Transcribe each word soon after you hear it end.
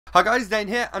Hi guys, Dane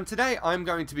here, and today I'm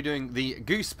going to be doing the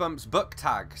Goosebumps Book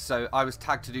Tag. So I was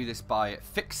tagged to do this by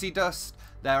Fixie Dust.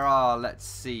 There are, let's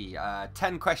see,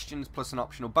 10 questions plus an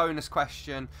optional bonus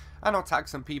question, and I'll tag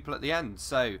some people at the end.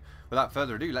 So without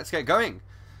further ado, let's get going.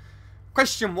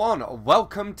 Question 1.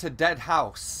 Welcome to Dead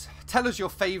House. Tell us your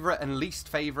favourite and least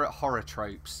favourite horror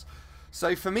tropes.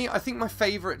 So for me, I think my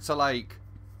favourites are like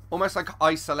almost like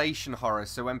isolation horror,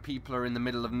 so when people are in the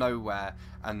middle of nowhere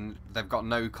and they've got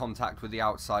no contact with the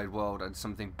outside world and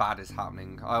something bad is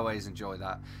happening. I always enjoy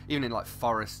that, even in like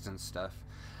forests and stuff.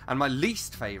 And my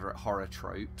least favourite horror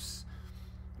tropes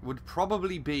would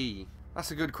probably be,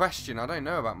 that's a good question, I don't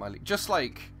know about my just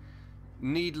like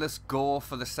needless gore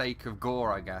for the sake of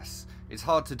gore, I guess. It's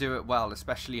hard to do it well,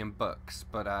 especially in books,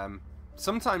 but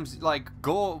sometimes like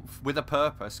gore with a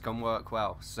purpose can work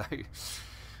well. So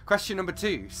question number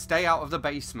 2, stay out of the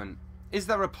basement. Is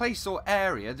there a place or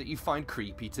area that you find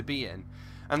creepy to be in?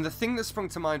 And the thing that sprung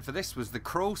to mind for this was the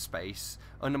crawl space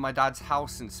under my dad's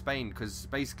house in Spain, because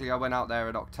basically I went out there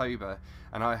in October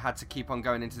and I had to keep on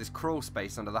going into this crawl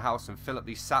space under the house and fill up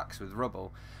these sacks with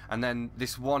rubble. And then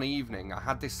this one evening I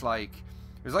had this like,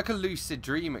 it was like a lucid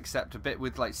dream except a bit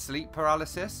with like sleep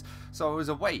paralysis. So I was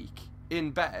awake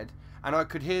in bed and I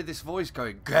could hear this voice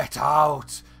going, "Get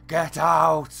out! Get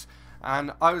out!"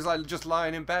 And I was like just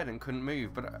lying in bed and couldn't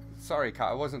move. But sorry, Kat,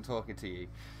 I wasn't talking to you.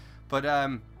 But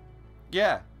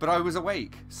yeah, but I was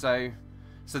awake. So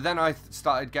then I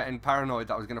started getting paranoid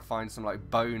that I was going to find some like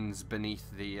bones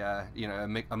beneath the, you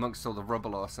know, amongst all the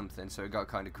rubble or something. So it got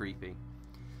kind of creepy.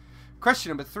 Question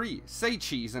number 3, say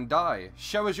cheese and die.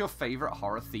 Show us your favourite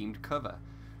horror themed cover.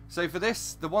 So for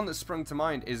this, the one that sprung to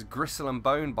mind is Gristle and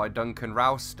Bone by Duncan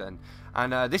Rouston.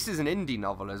 And this is an indie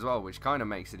novel as well, which kind of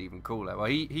makes it even cooler. Well,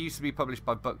 he used to be published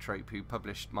by Book Trope, who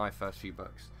published my first few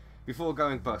books before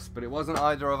going bust, but it wasn't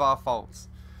either of our faults.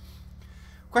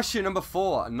 Question number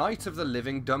 4, Night of the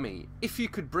Living Dummy. If you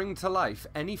could bring to life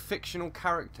any fictional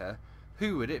character,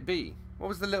 who would it be? What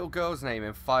was the little girl's name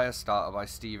in Firestarter by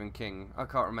Stephen King? I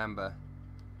can't remember.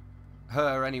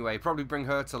 Her anyway, probably bring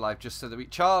her to life just so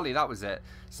that Charlie, that was it.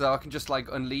 So I can just like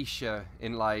unleash her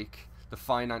in like the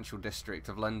financial district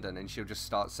of London and she'll just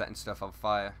start setting stuff on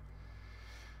fire.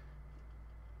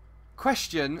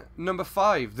 Question number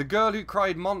 5, The Girl Who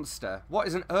Cried Monster. What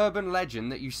is an urban legend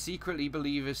that you secretly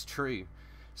believe is true?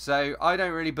 So I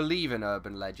don't really believe in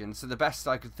urban legends, so the best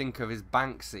I could think of is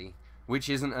Banksy, which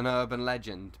isn't an urban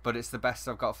legend, but it's the best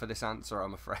I've got for this answer,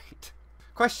 I'm afraid.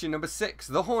 Question number 6,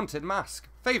 The Haunted Mask.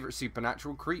 Favourite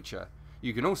supernatural creature?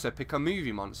 You can also pick a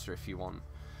movie monster if you want.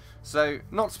 So,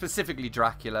 not specifically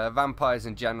Dracula, vampires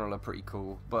in general are pretty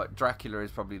cool, but Dracula is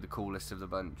probably the coolest of the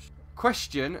bunch.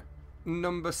 Question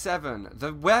number 7,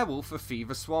 The Werewolf of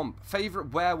Fever Swamp.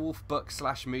 Favourite werewolf book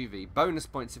 / movie? Bonus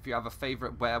points if you have a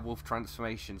favourite werewolf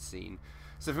transformation scene.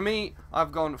 So for me,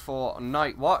 I've gone for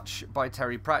Night Watch by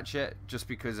Terry Pratchett, just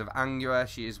because of Angua.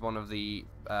 She is one of the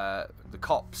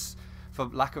cops, for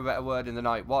lack of a better word, in the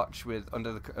Night Watch, with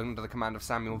under the command of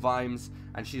Samuel Vimes,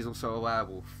 and she's also a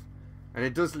werewolf. And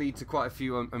it does lead to quite a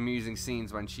few amusing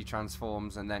scenes when she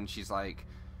transforms, and then she's like,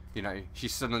 you know,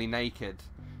 she's suddenly naked,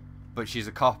 but she's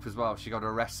a cop as well. She got to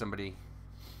arrest somebody.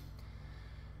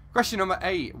 Question number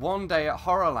 8, One Day at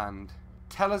Horrorland.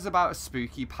 Tell us about a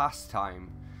spooky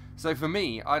pastime. So for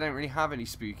me, I don't really have any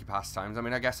spooky pastimes. I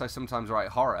mean, I guess I sometimes write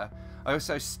horror. I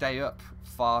also stay up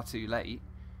far too late,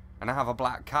 and I have a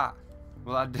black cat.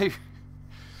 Well, I do.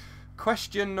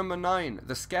 Question number 9,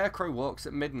 The Scarecrow Walks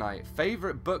at Midnight.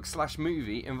 Favourite book /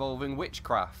 movie involving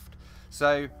witchcraft.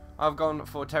 So I've gone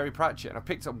for Terry Pratchett, and I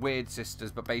picked up Weird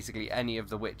Sisters, but basically any of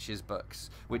the Witches books.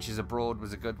 Witches Abroad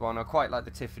was a good one. I quite like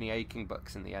the Tiffany Aching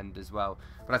books in the end as well.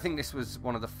 But I think this was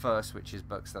one of the first Witches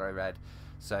books that I read.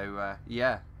 So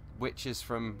yeah, Witches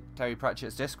from Terry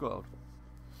Pratchett's Discworld.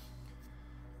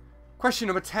 Question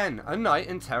number 10, A Night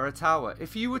in Terror Tower.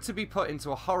 If you were to be put into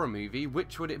a horror movie,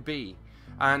 which would it be?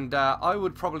 And I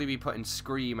would probably be put in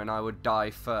Scream, and I would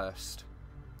die first.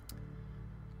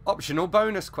 Optional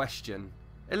bonus question.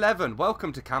 11,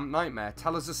 Welcome to Camp Nightmare.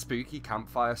 Tell us a spooky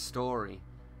campfire story.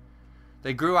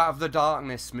 They grew out of the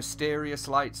darkness, mysterious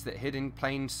lights that hid in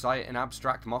plain sight in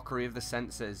abstract mockery of the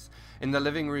senses. In the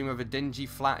living room of a dingy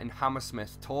flat in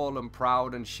Hammersmith, tall and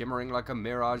proud and shimmering like a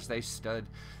mirage they stood.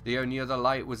 The only other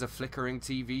light was a flickering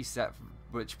TV set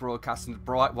which broadcasted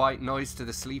bright white noise to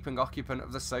the sleeping occupant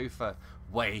of the sofa.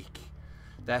 Wake.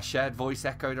 Their shared voice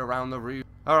echoed around the room.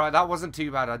 Alright, that wasn't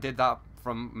too bad. I did that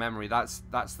from memory. That's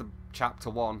the chapter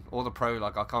 1, or the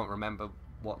prologue. I can't remember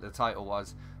what the title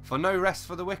was. For No Rest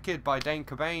for the Wicked by Dane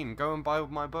Cobain. Go and buy all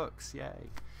my books. Yay.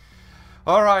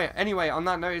 Alright, anyway, on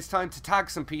that note, it's time to tag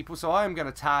some people. So I am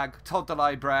going to tag Todd the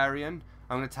Librarian.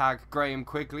 I'm going to tag Graham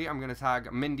Quigley. I'm going to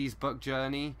tag Mindy's Book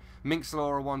Journey.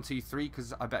 Minxlaura123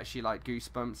 because I bet she liked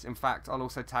Goosebumps. In fact, I'll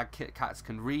also tag Kit Kats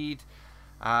Can Read.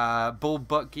 Bull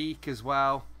Butt Geek as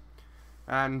well.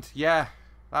 And yeah,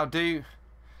 that'll do.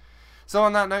 So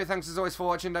on that note, thanks as always for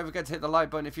watching. Don't forget to hit the like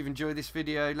button if you've enjoyed this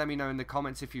video. Let me know in the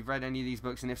comments if you've read any of these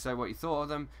books and if so, what you thought of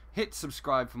them. Hit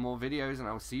subscribe for more videos and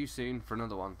I will see you soon for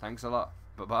another one. Thanks a lot.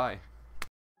 Bye-bye.